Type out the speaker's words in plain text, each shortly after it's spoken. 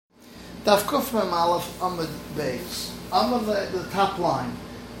Daf Kuf Mem Aleph Amud Beis. Amud the top line.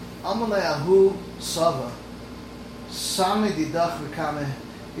 Amud Ahu Sava. Sami Didach V'Kame.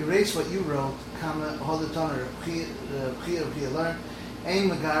 Erase what you wrote. Kame Hodetoner Pchia learn. Aim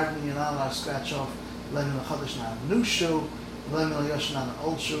the garden. You're not allowed to scratch off. Lemon Chadash Nan. New shoe. Lemon Yosh Nan.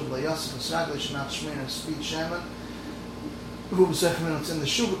 Old shoe. Layosif Esraglish Nan Shmir and Speed Shaman. Who it's in the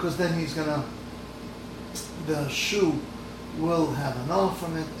shoe because then he's gonna. The shoe will have an oil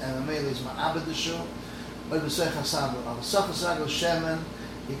from it, and a male is ma'abed the shoe. But shemen,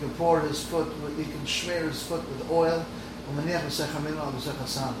 he can pour his foot, he can smear his foot with oil. The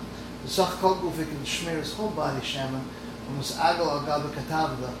sach kolguf, he can smear his whole body shemen.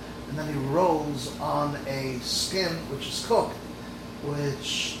 And then he rolls on a skin which is cooked,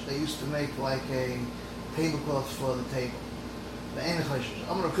 which they used to make like a tablecloth for the table.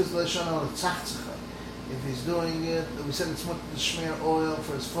 If he's doing it, we said it's much to smear oil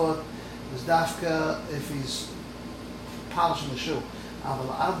for his foot. There's dafka if he's polishing the shoe.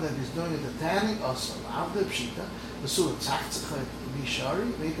 If he's doing it, the tanning also. The surah tzachtzach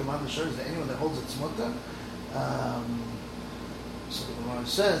bishari. Make him on the shari. Is there anyone that holds it smutter? So the Gemara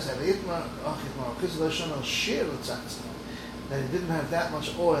says that he didn't have that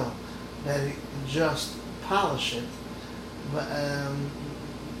much oil that he can just polish it, but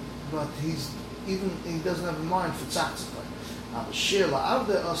he doesn't have a mind for tzachtzach. Shir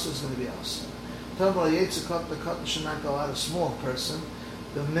la'avde also is going to be also. Talking about yetzikot, the cotton should not go out a small person,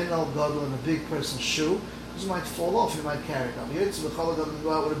 the minal gadol and a big person's shoe, because it might fall off, you might carry it. Yetzikot doesn't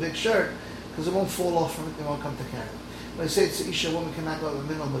go out with a big shirt, because it won't fall off from it, they won't come to carry it. But I say it's a isha, a woman cannot go out with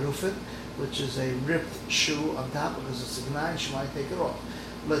minal marufit, which is a ripped shoe on top, because it's a gnai, she might take it off.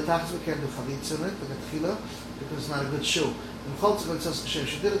 But we can't do chalitza in it, because it's not a good shoe. And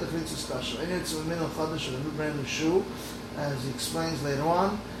she did it, the chalitza is kasher. And it's a minal chadash, a new brand new shoe, as he explains later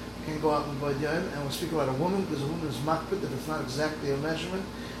on, can go out and buy yom, and we'll speak about a woman, because a woman is makbid, that it's not exactly a measurement,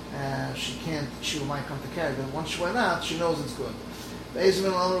 she might come to carry, but once she went out, she knows it's good. She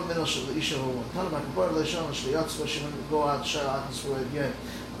wouldn't go out, she went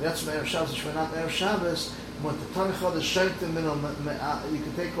out Erev Shabbos, when the Tani Chodesh Shaita Minal, you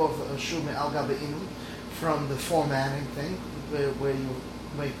can take off a shoe Me'al Gabe Imum from the formatting thing, where you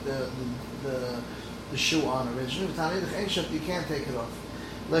make the shoe on originally. You can't take it off.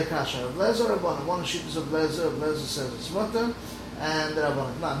 Like Kasha, Rav Lezer, Rabbanan. One sheet is of Lezer. Rav Lezer says it's mutter, and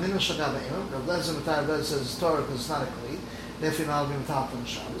Rabbanan. Now, Minal Shagabe Imum. Rav Lezer says it's Torah because it's not a kli. Therefore, you're not going to be metal on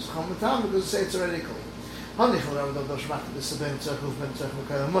Shabbos. Chom metal because say it's already kli.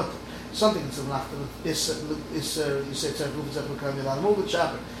 Something that's a mlachta is you say tzarech gufa tzarech mekayim you're allowed to move with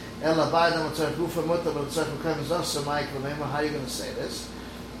Shabbat. Ela ba'adam tzarech gufa mutter but tzarech mekayim is also Mike. Remember how are you going to say this?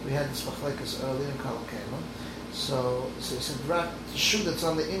 We had this machlekes earlier in Kol Keilim. So he said the shoe that's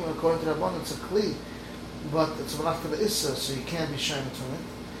on the imam according to Rabbanan it's a kli, but it's a mlachta l'issa, so you can't be shamed from it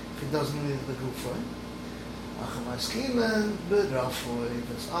if he doesn't need the gufa. If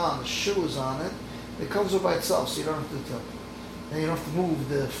it's on, the shoe is on it. It comes up by itself, so you don't have to do it. And you don't have to move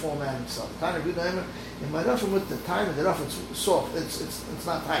the format itself. In my rough with the time, the rough it's soft. It's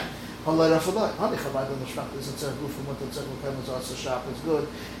not tight. It's good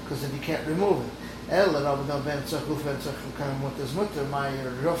because then you can't remove it.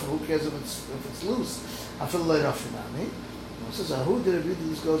 Who cares if it's loose? I feel like rough now. Says who did it?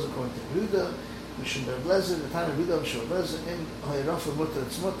 This goes according to Ruda. Mishum Berlezer. The time of Ruda Mishum Berlezer in Hayrafa Mutter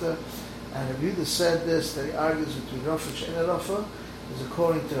it's Mutter. And Rabbi Yehuda said this, that he argues between Rafa and Rafa, is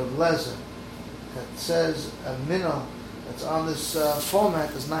according to Rabbi Lezer, that says a minnow that's on this format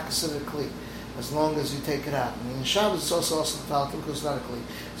is not considered kli, as long as you take it out. I mean, in Shabbos it's also metaltal because it's not a kli.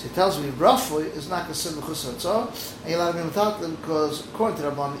 So he tells me Rafa is not considered chusar tzor, and you're allowed to be metaltal because according to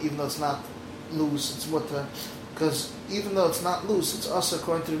Rabban, even though it's not loose, it's mutter, because even though it's not loose, it's also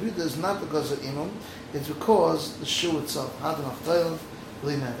according to Rabbi Yehuda, it's not because of imam, it's because the shoe itself.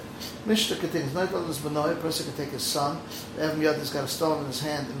 Mishnah continues. Not only does Benoy, a person can take his son. Evan Yad has got a stone in his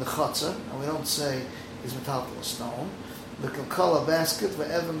hand in the chutzah, and we don't say he's metaltal a stone. The kalkala basket, where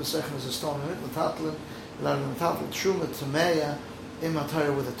Evan Mesechem is a stone in it. Metaltal, metaltal truma tameya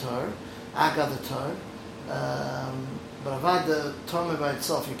imatayr with a tar, aga the tar. But avad the tome by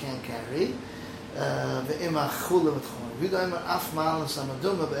itself you can't carry. The imachula with chum. Vidaimer af malas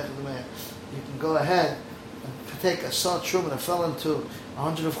amaduma be'echadumeh. You can go ahead and take a saw truma that fell into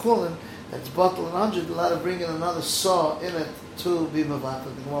 100 of chulin, that's bottle and 100, allowed to bring in another saw in it to be mavata.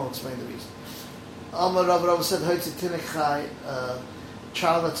 The Gemara will explain the reason. Amar Rav said, Haitzi tinek chai,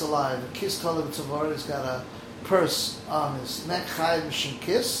 child that's alive, a kiss talav tzavar, he's got a purse on his neck, chai mishim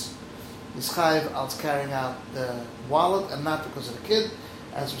kiss, he's chai out carrying out the wallet, and not because of the kid,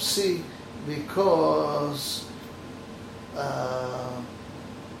 as we see, because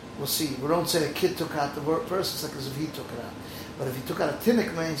we'll see. We don't say a kid took out the person, it's like as if he took it out. But if he took out a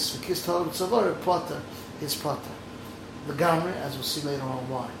tinnik means the kiss told him tzavar, potter, his potter. The Gemara, as we'll see later on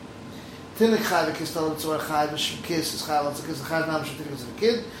why. Tinnik chai the kiss told him tzavar chai b'shem kiss is chai lots of kiss the chai nam shetik is the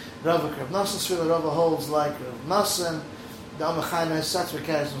kid. Rava Rav Nassen's feel Rava holds like Rav Nassen. The Amar Chai knows such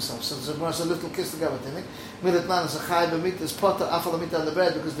carries himself. So there's a little kiss together with tinnik. Midat man is a chai b'mit is potter afal meat on the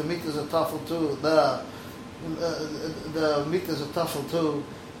bread because the meat is a tuffle to the meat is a tuffle to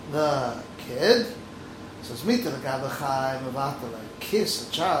the kid. So it's meat to the gabe chai mevatel, a kiss,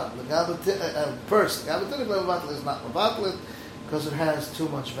 a child, the gabe a person. The gabe tinnik mevatel is not mevatel because it has too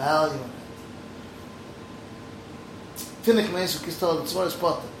much value in it. Tinnik means kiss told it's more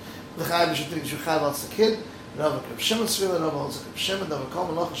potter. The chai b'shetik is chai what's the kid. Rava Rav Shimon's feel Rava holds a Rav Shimon. Rava Kol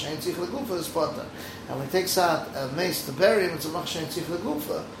Malach Shein Tzich Legufa is potter. And when he takes out a mace to bury him, it's a Malach Shein Tzich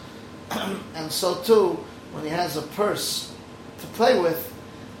Legufa. And so too, when he has a purse to play with,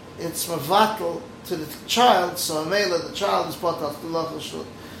 it's mevatel to the child, so Amela, the child is bottled to Malach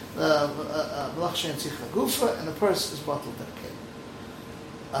Shein Tzich Legufa, and the purse is bottled to the kid.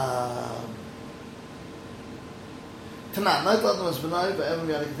 Tanan, not let them as Benai, but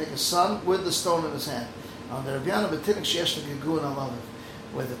everybody can take a son with the stone in his hand. On the Rabbiana B'tinik Sheyesh L'Gigun Alav,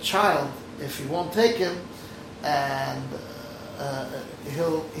 where the child, if he won't take him, and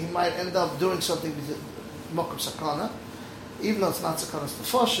he might end up doing something with Mokum Sakana, even though it's not Sakana's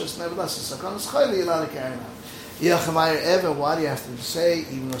Tefoshes, nevertheless it's Sakana's Chayli, you're allowed to carry him out. Yachamayer Evan, why do you have to say,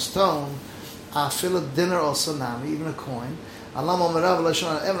 even a stone, fill a dinner also nami, even a coin, Alam Omerav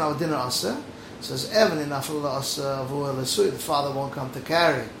Lashon Evan, our dinner also, says Evan in Afil Asa Avu Elasui, the father won't come to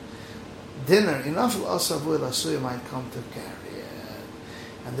carry. Dinner in Afil Asa Avu Elasui might come to carry it.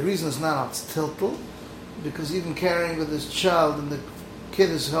 And the reason is not it's tiltal, because even carrying with his child and the kid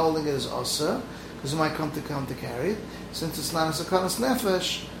is holding it as Asa, because it might come to carry it. Since it's not a Sakanas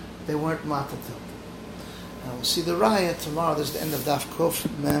Nefesh, they weren't Mata tiltal. And we'll see the Raya tomorrow. There's the end of Daf Kuf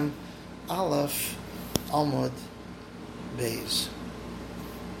Mem Aleph Amud Beis.